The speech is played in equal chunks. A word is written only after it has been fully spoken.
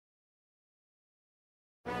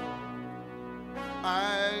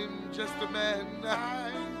I'm just a man.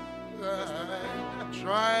 I'm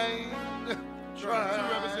trying to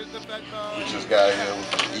represent the fact that We just got here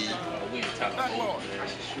with the E.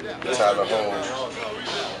 Tyler Holmes.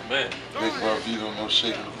 Man. Big bro, you don't know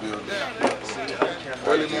shake in the building.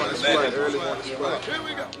 early morning sweat, early morning sweat. Here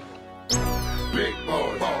we go. Big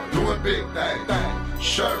boy, doing big things.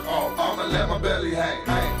 Shirt off, I'ma let my belly hang.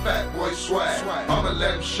 Fat boy swag, I'ma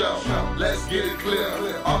let him show. Let's get it clear,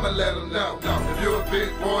 I'ma let him know. If you're a big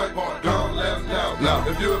boy, don't let him know.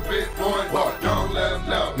 If you're a big boy, don't let him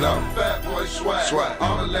know. Fat boy swag,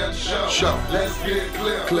 I'ma let him show. Let's get it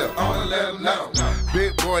clear, I'ma let him know.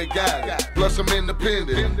 Big boy got it, plus I'm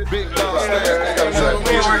independent. Big dog style. We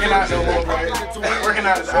ain't working out no more, bro. Working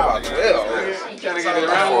out is out. Well, Gotta get it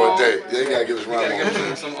around for a day. Yeah, you gotta get his round Gotta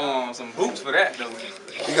on. get some boots for that though.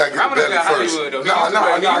 You gotta get the belly first. He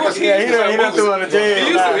Done threw on the jail. He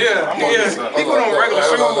used to, he put on regular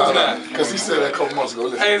shoes now. Because he said that a couple months ago.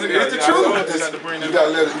 Listen, Hey, it's the truth. you gotta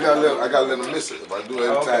let I gotta let him miss it. If I do it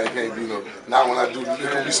every time, it can't be no. Now when I do, there's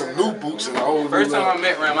gonna be some new boots and a whole new. First time I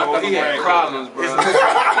met Ram, I thought he had problems, bro.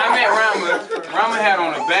 I met Rama had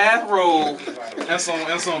on a bathrobe and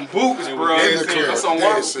some boots, bro. In the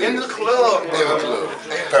club. In the club, bro. In the club.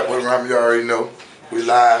 Pat Boy Ram, you already know. We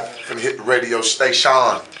live. Finna hit the radio station.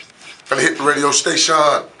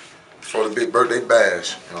 For the big birthday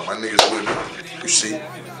bash. You know, my niggas with me. You see,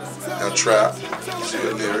 young trap. You see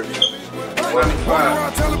the lyric.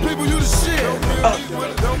 Telling people you the shit.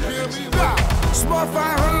 Smart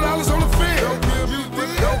 $500 on the field.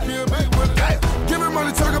 Give me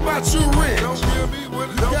money, talk about you rich.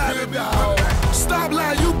 You got it, dog. Stop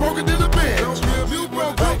lying, you broke it in the bed. You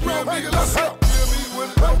broke, nigga, let's go.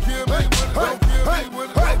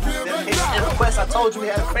 And request, I told you we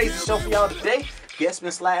had a crazy show for y'all today. Guests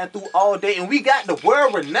been sliding through all day, and we got the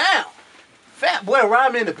world renowned Fat Boy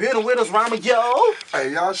Rama in the building with us. Rama, yo.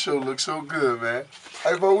 Hey, y'all show look so good, man.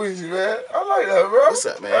 Hey, Bo Weezy, man. I like that, bro. What's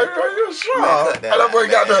up, man? Hey, bro, you strong. Man, Hey, that boy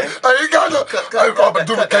got the. Hey, he got the. Hey, I'm a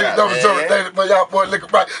duplicated number something for y'all boy looking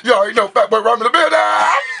right. You already know Fat Boy Rama in the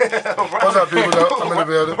building. What's up, people? Though? I'm in the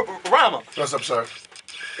building. Rama. What's up, sir?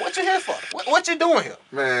 What you here for? What you doing here?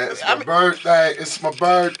 Man, it's my birthday. It's my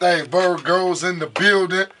birthday. Virgo's in the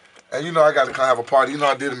building. And you know I got to come have a party. You know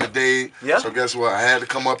I did them today. Yeah. So guess what? I had to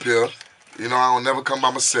come up here. You know I don't never come by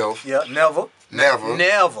myself. Yeah, never. Never.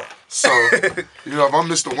 Never. So, you know, if I'm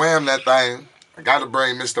Mr. Wham that thing, I got to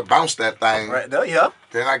bring Mr. Bounce that thing. Right there, yeah.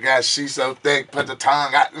 Then I got She So Thick, Put the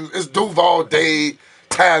Tongue out. It's Duval, Dade,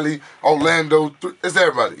 Tally, Orlando. It's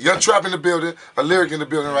everybody. Young Trap in the building, a lyric in the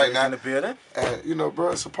building right now. In the building. And, you know,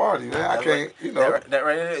 bro, it's a party, man. I can't, you know. That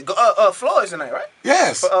right there. Floyd's tonight, right?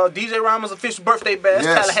 Yes. For DJ Rama's official birthday bash,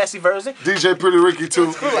 Yes. Tallahassee version. DJ Pretty Ricky,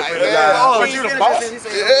 too. Oh, you the boss?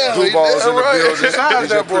 Yeah, Duval's in the building. Shout out DJ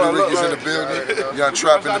that boy. Pretty Ricky's in the Look, building. Young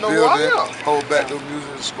Trap in the I know who I building. am. Hold back the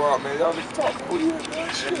music squad, man. Y'all just talk. Who you at,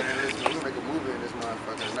 man? Shit. We make a movie in this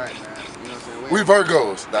motherfucker tonight, man. You know what I'm saying? We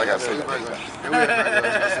Virgos. I gotta say We that. Virgos. And we Virgos.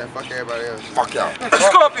 I said, fuck everybody else. Fuck y'all.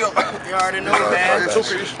 Scorpio. You already know, man. Yeah.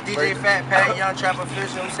 DJ Fat Pat, Young Trap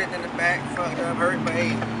Official, I'm sitting in the back, fucked up, hurt, but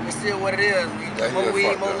hey, it's still what it is. More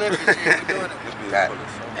weed, more liquor, shit, we doing it.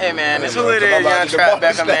 Hey man, it's who it is, Young Trap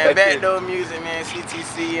Backer, man. Backdoor Music, man.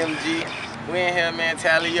 CTC, MG. We in here, man.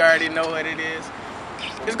 Tally, you already know what it is.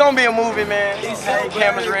 It's gonna be a movie, man. Have your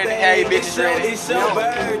cameras ready, have your bitches ready. It's your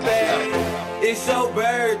birthday. It's your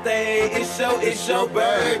birthday. It's your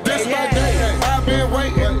birthday. This my day. I've been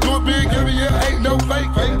waiting. Do it big every year, ain't no fake.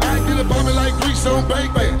 I get it bumping like grease on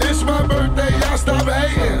bacon. It's my birthday, y'all stop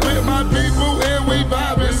hating. With my people, and we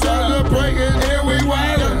vibing, celebrating, and we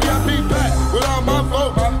wildin'. Got me packed with all my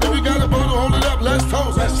folks. If we got a bottle, hold it up, let's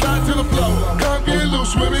toast. Let's slide to the floor. Come get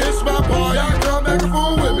loose with me. It's my party. Y'all come back and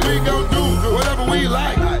fool with me. We gon' do whatever we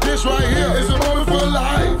like. This right here is a moment for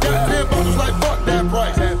life. Got 10 bottles like fuck that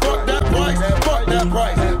price. Fuck that price. Fuck that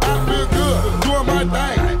price. I feel good, doing my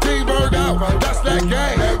thing. Team Bird out, that's that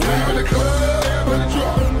game. We in the club, everybody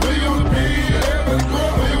drunk. We on the beat, everybody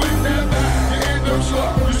drunk. We with that bag, you ain't no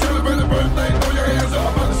slug. You celebrate the birthday, throw your hands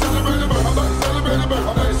up. I'm about to celebrate the birthday. I'm about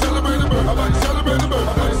to celebrate the birthday. I'm about to celebrate the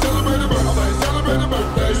birthday. I'm about to celebrate the birthday. I'm about to celebrate the birthday. I'm about to celebrate the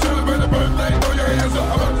birthday. Celebrate the birthday, throw your hands up.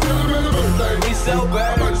 I'm about to celebrate the birthday. It's so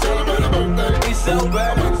bad. I'm about to celebrate the birthday. It's so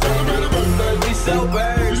bad. I'm about to celebrate the birthday. It's so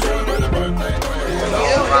bad. You celebrate the birthday, throw your hands up.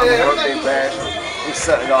 Birthday bash. We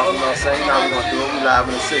setting it off, you know what I'm saying? Now we gonna do it. We live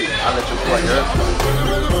in the city. I'll let you play,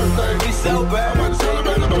 huh? It's so bad.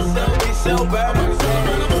 It's so bad.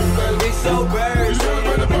 It's so bad.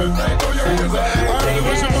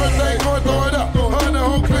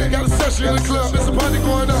 Got a session in the club, there's a party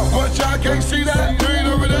going on. But y'all can't see that. You ain't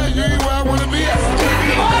over there, you ain't where I wanna be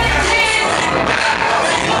at.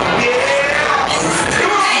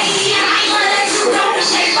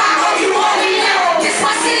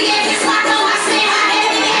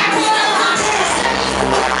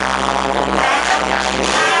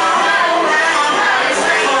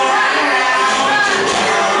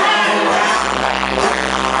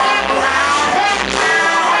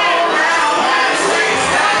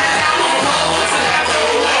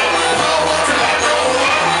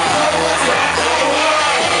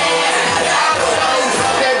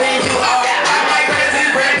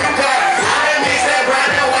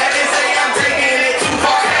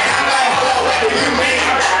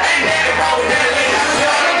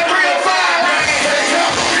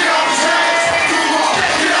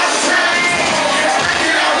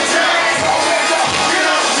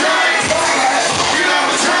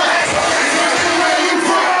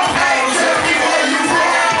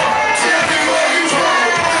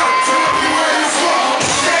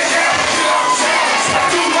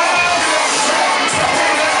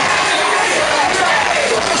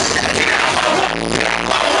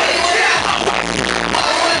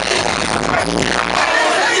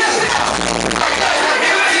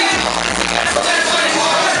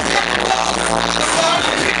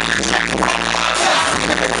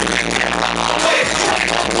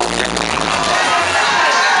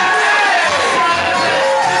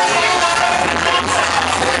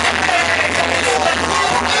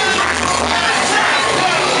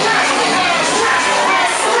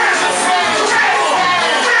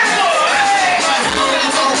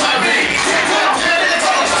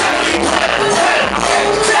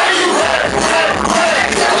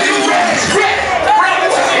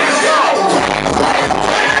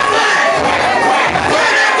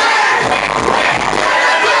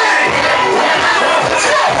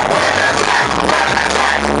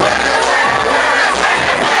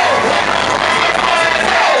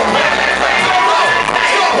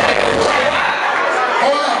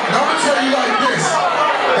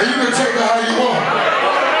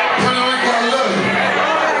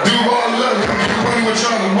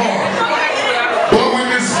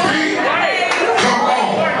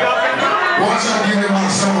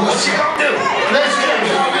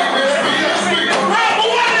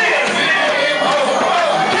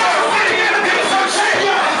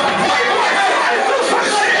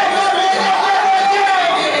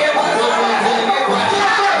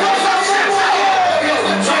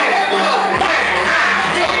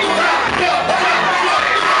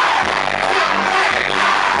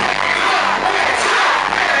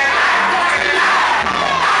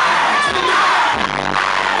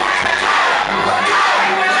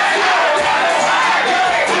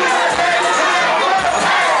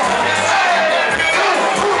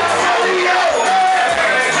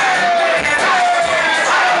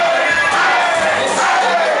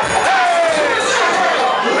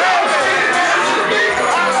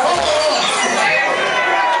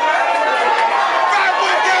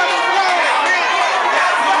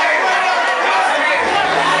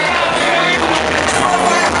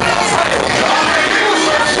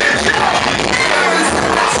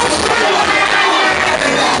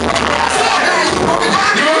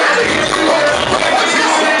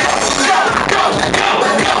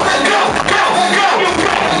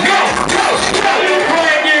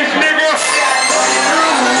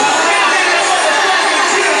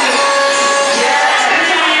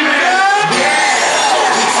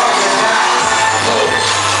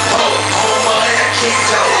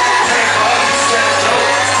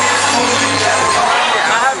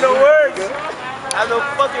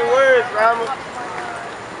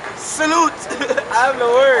 Salute! I have no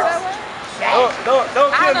words.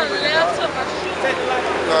 Don't kill me with it.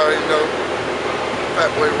 You already know. Fat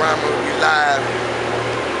Boy Rhymer, we live.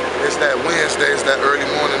 It's that Wednesday, it's that early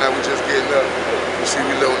morning that we just getting up. You see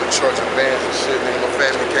we live in the church of bands and shit, nigga. My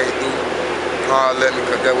family came through. Hard let me,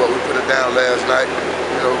 cause that's what we put it down last night.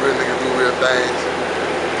 You know, real niggas do real things.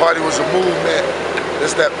 Party was a movement.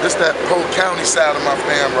 This that Polk County side of my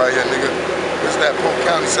fam right here, nigga. This that Polk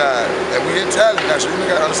County side. And we in Tally now, so you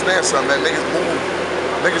gotta understand something, man. Niggas move.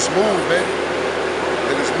 Niggas move, man.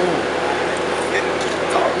 Niggas move.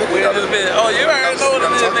 Oh, you already know what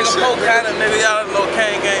it is, nigga. Polk County, nigga. Y'all know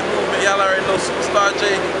Kane Gang movement. Y'all already know Superstar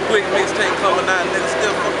J. Quick mixtape coming out, nigga.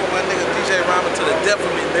 Still fuck with my nigga DJ Rhymer to the death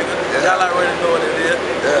of me, nigga. Y'all already know what it is.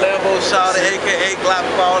 Lambo Shawty, aka Glock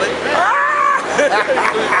 40. We out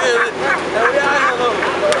here, though.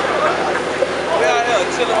 We out here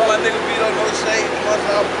chilling with my nigga beat on no shade.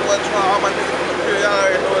 All my niggas from the crib, y'all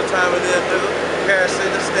already know what time it is, nigga. Paris City,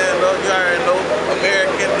 stand up, you already know.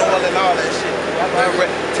 American, New Orleans, all that shit.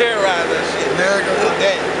 Terrorize that shit. America,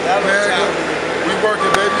 we working,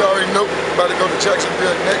 baby. You already know. About to go to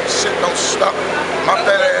Jacksonville next. Shit don't stop. My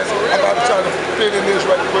fat ass, I'm about to try to fit in this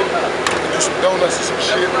right quick. Do some donuts and some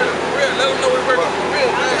shit. For real, let them know we working for real,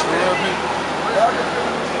 man. That's for real, people.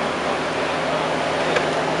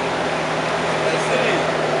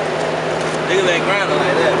 Niggas ain't grinding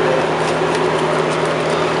like that, bro.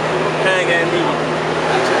 Kang ain't me.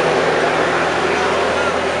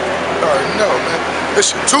 I already know, man.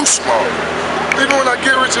 This shit too small. Even when I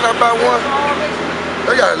get rich and I buy one,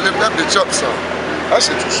 they gotta lift that bitch up some. That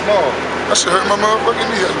shit too small. That shit hurt my motherfucking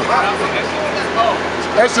knee.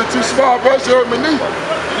 That shit too small, bro. That shit hurt my knee.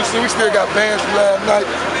 You see, we still got bands from last night.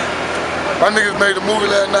 My niggas made a movie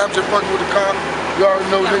last night. I'm just fucking with the car. You already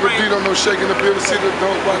know, nigga, beat on no shaking the building, see the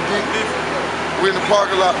don't want deep. We in the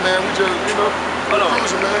parking lot, man. We just, you know. Hold on.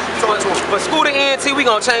 But Scooter ENT, we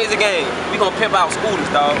gonna change the game. We gonna pimp out scooters,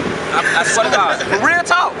 dog. I swear to God. Real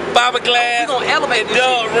talk. Fiberglass. We gonna elevate this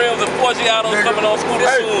Dub rims and Forgiatos coming on scooter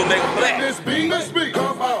soon, nigga. Black. This beat,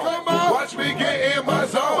 come on. Watch me get in my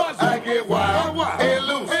zone. I get wild and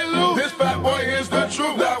loose. This fat boy is the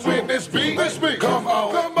truth. Now with this beat, come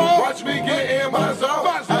on. Watch me get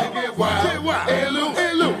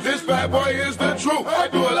This fat boy is the truth. I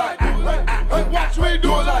do it like, watch me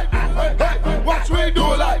do it like, watch me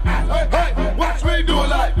do it like, watch me do it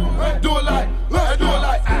like, do it like, do it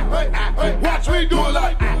like, watch me do it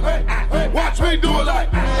like, watch me do it like.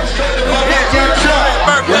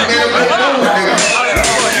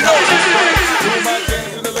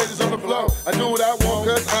 I do what I want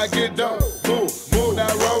cause I get dope. Move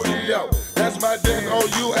that rodeo. That's my dance, oh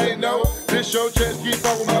you ain't know. This your chance, keep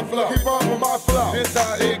on with my flow. Keep on with my flow. This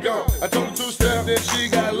how it go. I told her 2-step, then she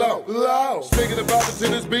got low. Sticking about it to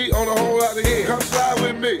this beat on a whole lot of hits. Come slide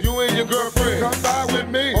with me, you and your girlfriend. Come slide with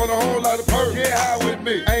me on a whole lot of perks. Get high with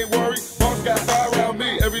me, ain't worried. Boss got fire around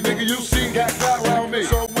me. Every nigga you see got clout around me.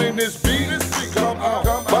 So when this beat come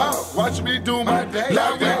on, watch me do my day.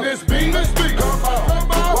 Now when this beat come on,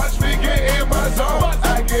 watch me get in my zone.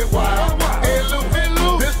 I get wild, and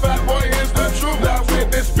loose. This fat boy is the truth. Now when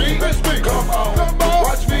this beat come on,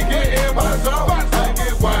 watch me get in my zone. I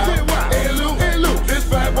get wild, and loose. This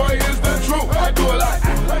fat boy is the truth. I do it like,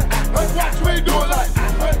 watch me do it like,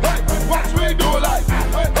 watch me do it like,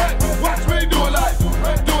 watch me do it like,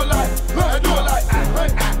 do it like, do it like,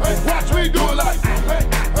 watch me do it like,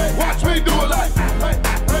 watch me do it like,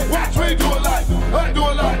 watch me do it like, do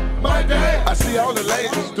it like my dad. I see all the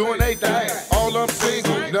ladies doing their thing.